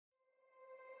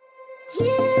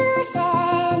You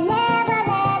said never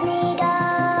let me go.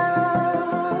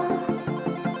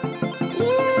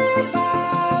 You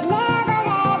said never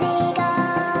let me go.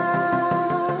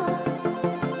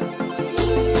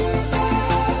 You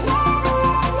said never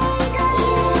let me go.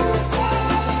 You said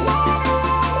never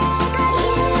let me go.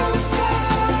 You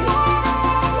said never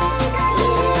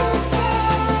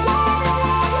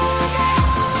let me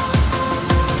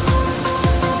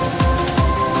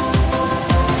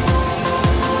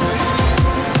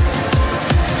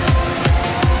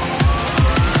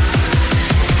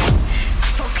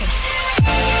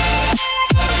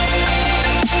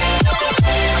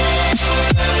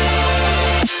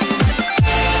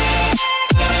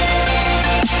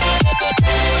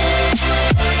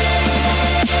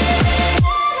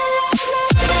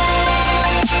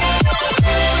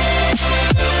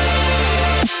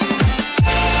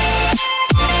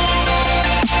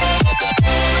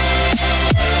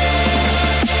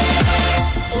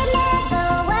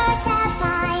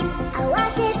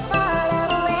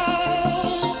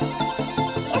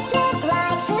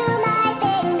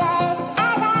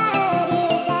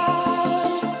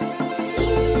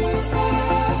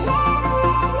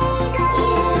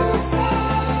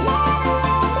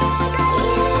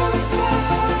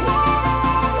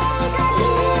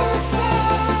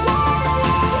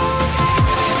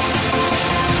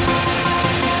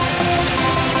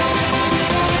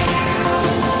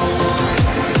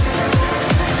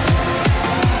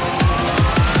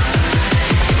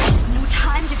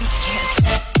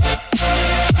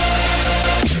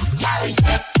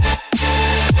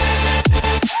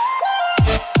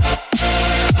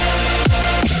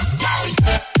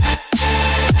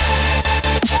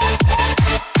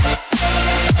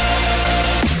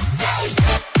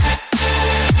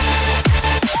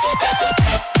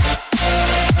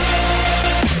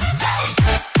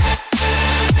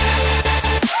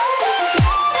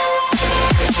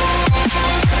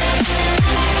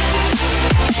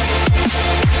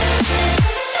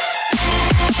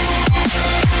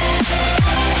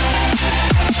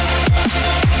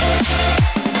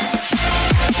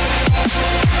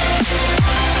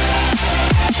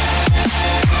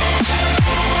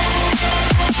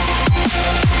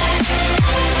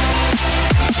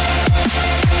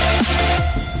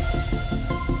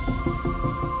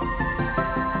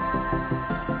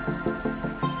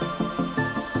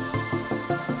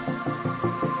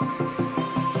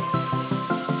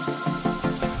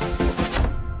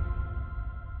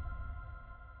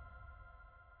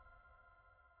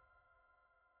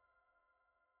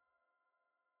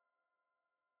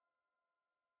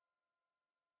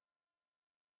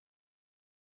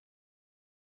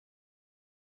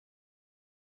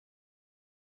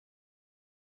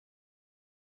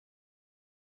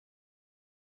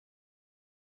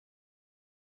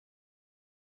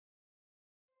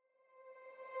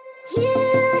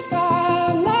you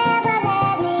said never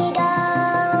let me go.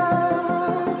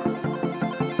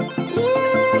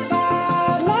 You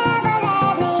said never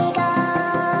let me go. You said never let me go.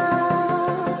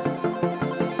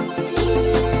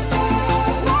 You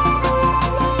said never let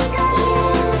me go.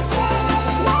 You said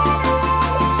never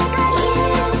let me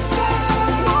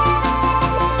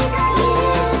go.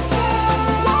 You said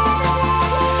never let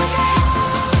me go.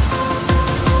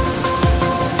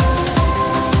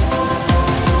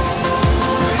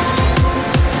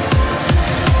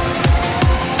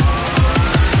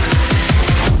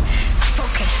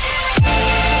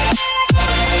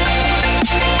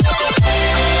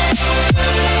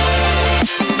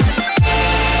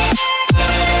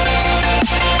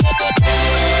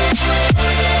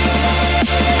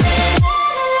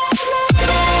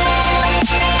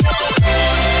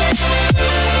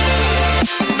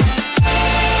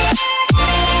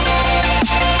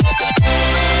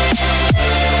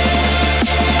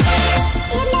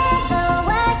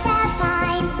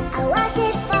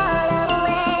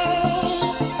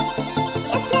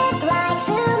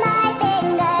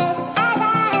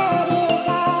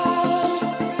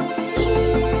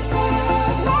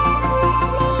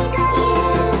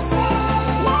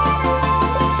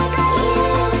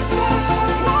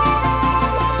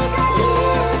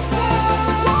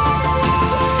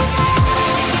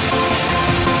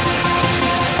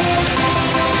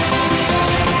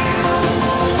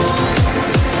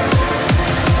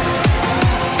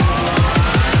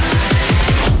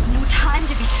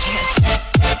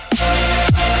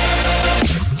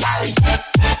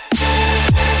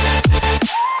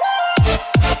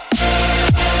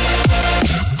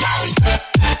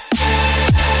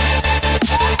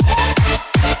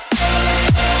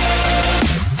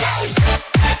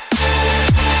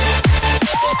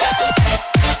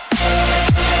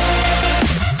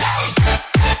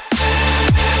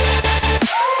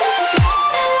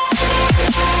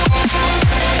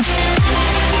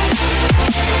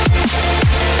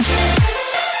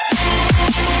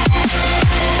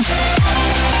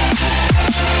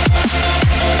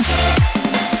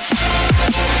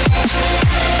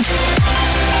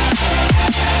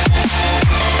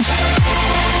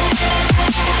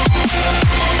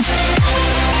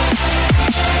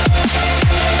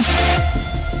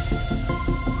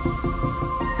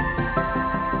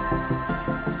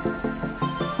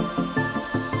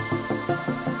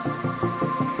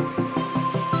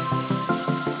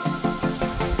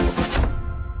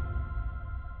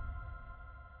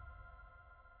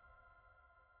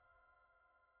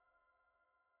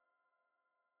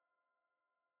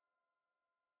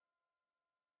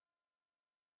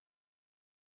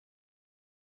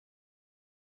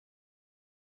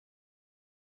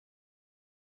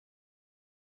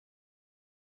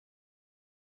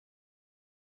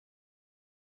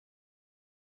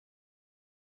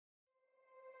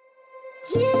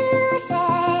 You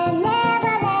said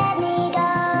never let me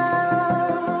go.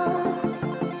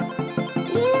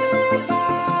 You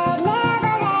said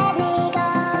never let me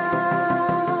go.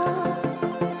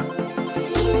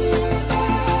 You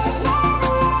said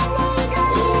never let me go.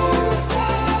 You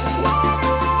said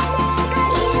never let me go.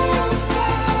 You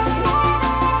said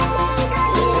never let me go.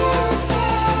 You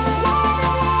said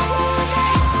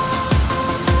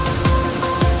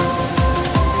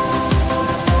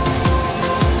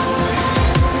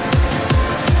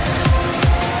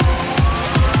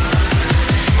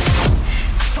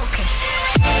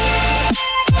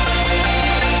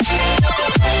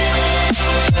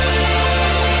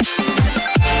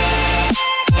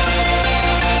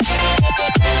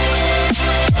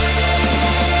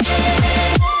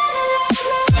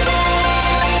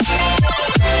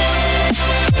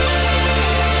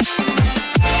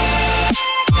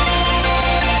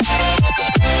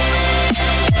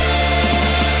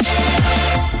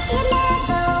it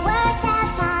never worked out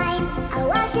fine. I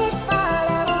watched it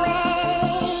fall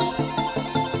away.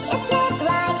 It slipped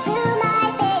right through my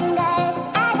fingers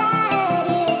as I heard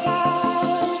you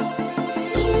say.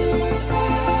 You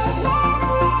said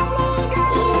never let me go.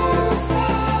 You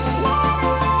said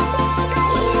never let me go.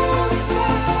 You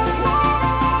said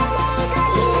never let me go.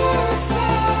 You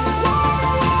said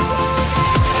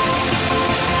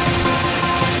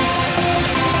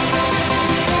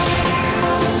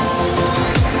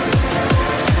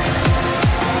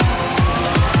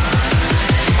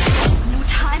There's no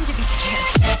time to be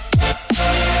scared.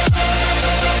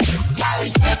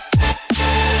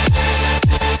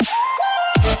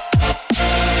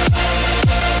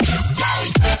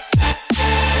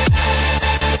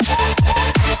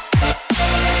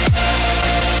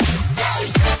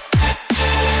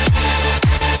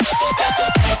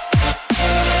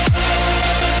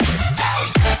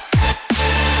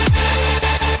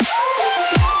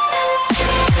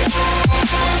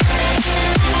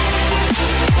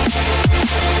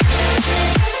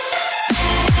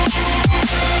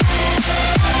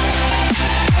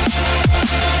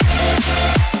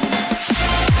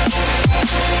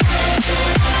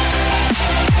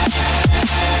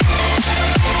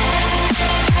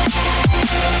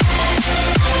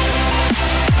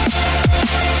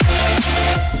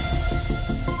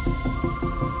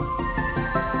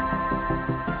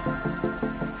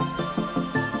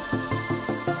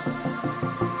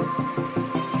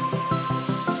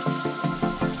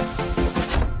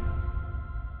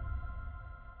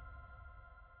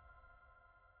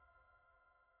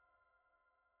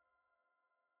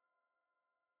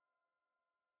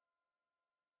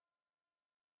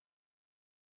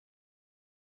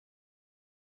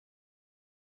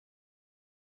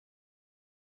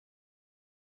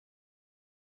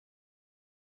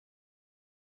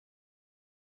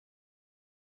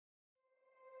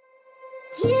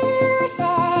 you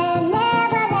said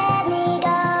never let me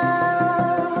go.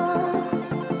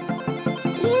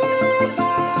 You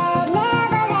said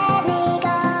never let me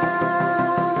go.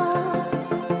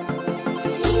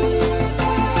 You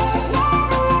said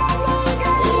never let me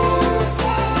go. You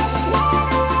said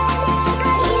never let me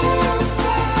go. You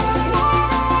said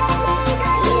never let me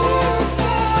go. You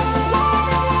said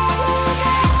never let me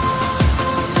go.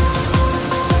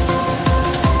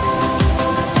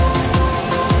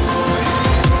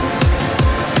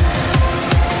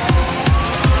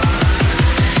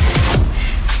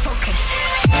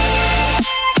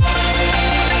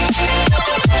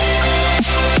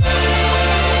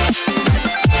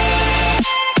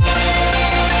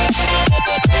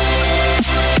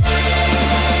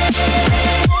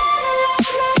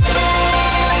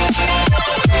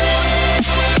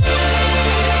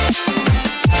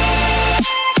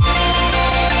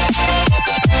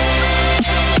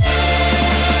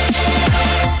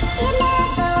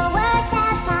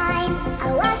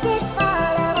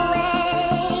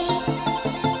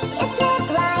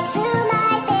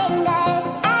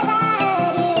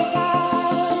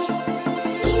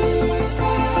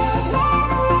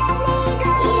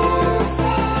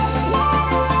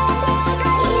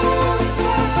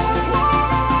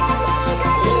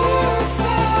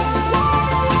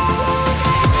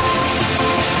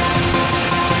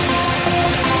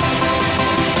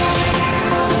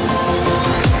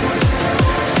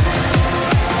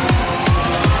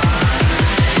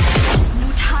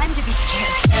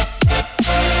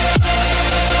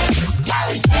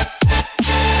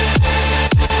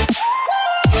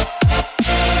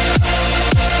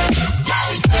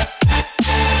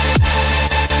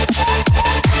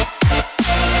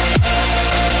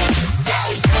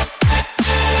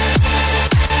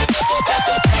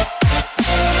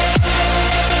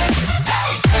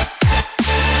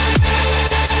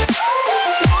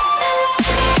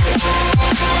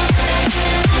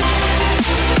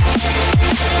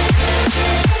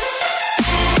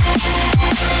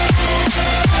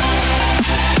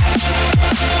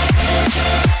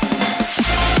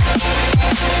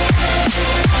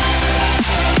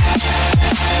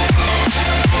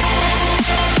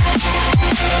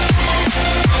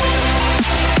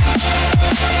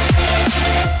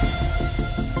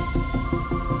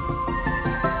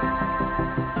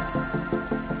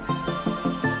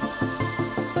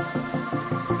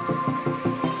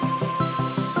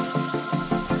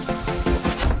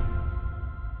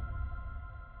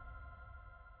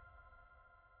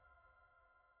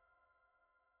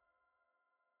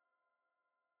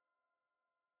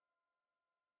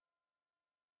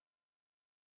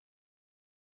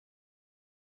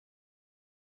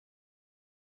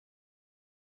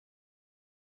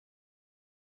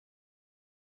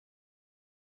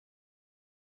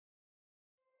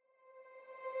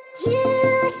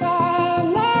 You said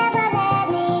never let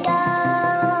me go.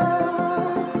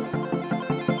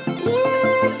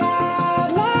 You said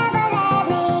never let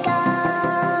me go.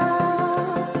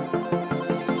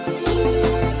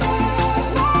 You said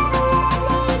never let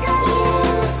me go.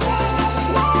 You said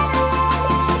never let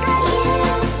me go.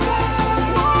 You said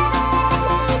never let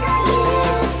me go.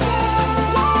 You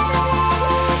said never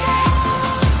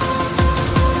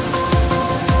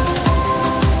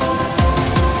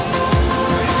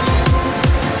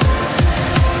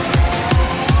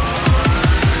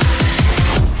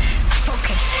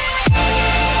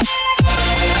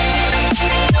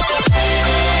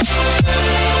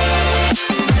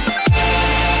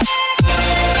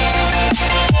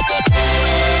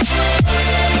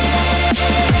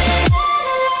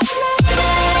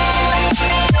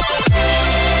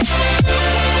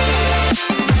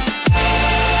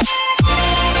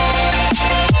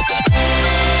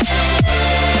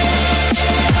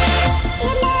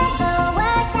It never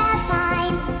worked out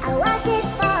fine. I watched it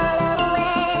fall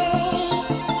away.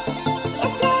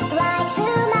 It slipped right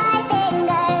through my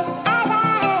fingers as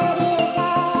I heard you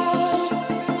say.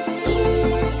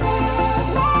 You said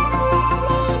never let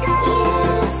me go.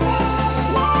 You said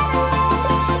never let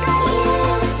me go.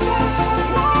 You said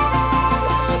never let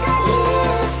me go.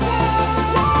 You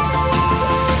said never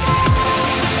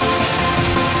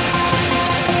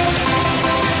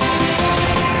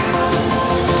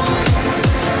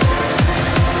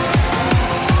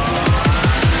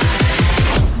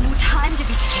No time to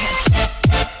be scared.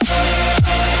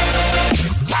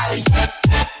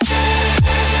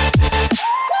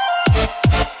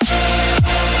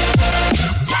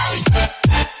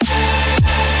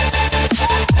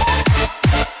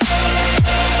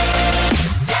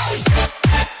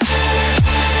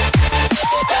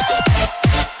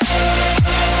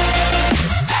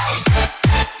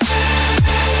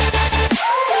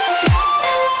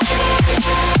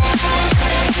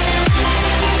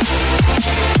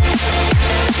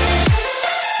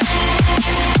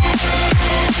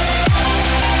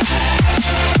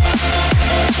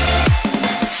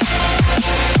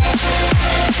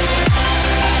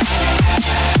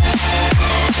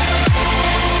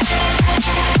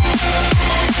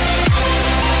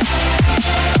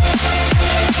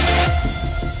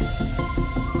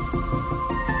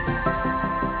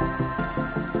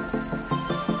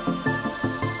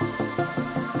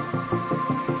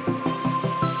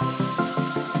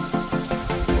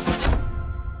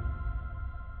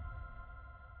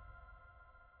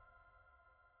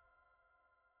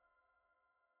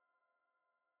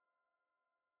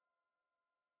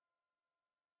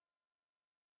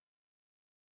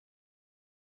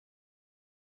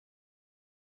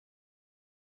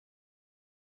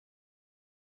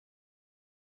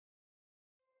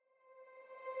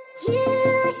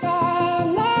 You said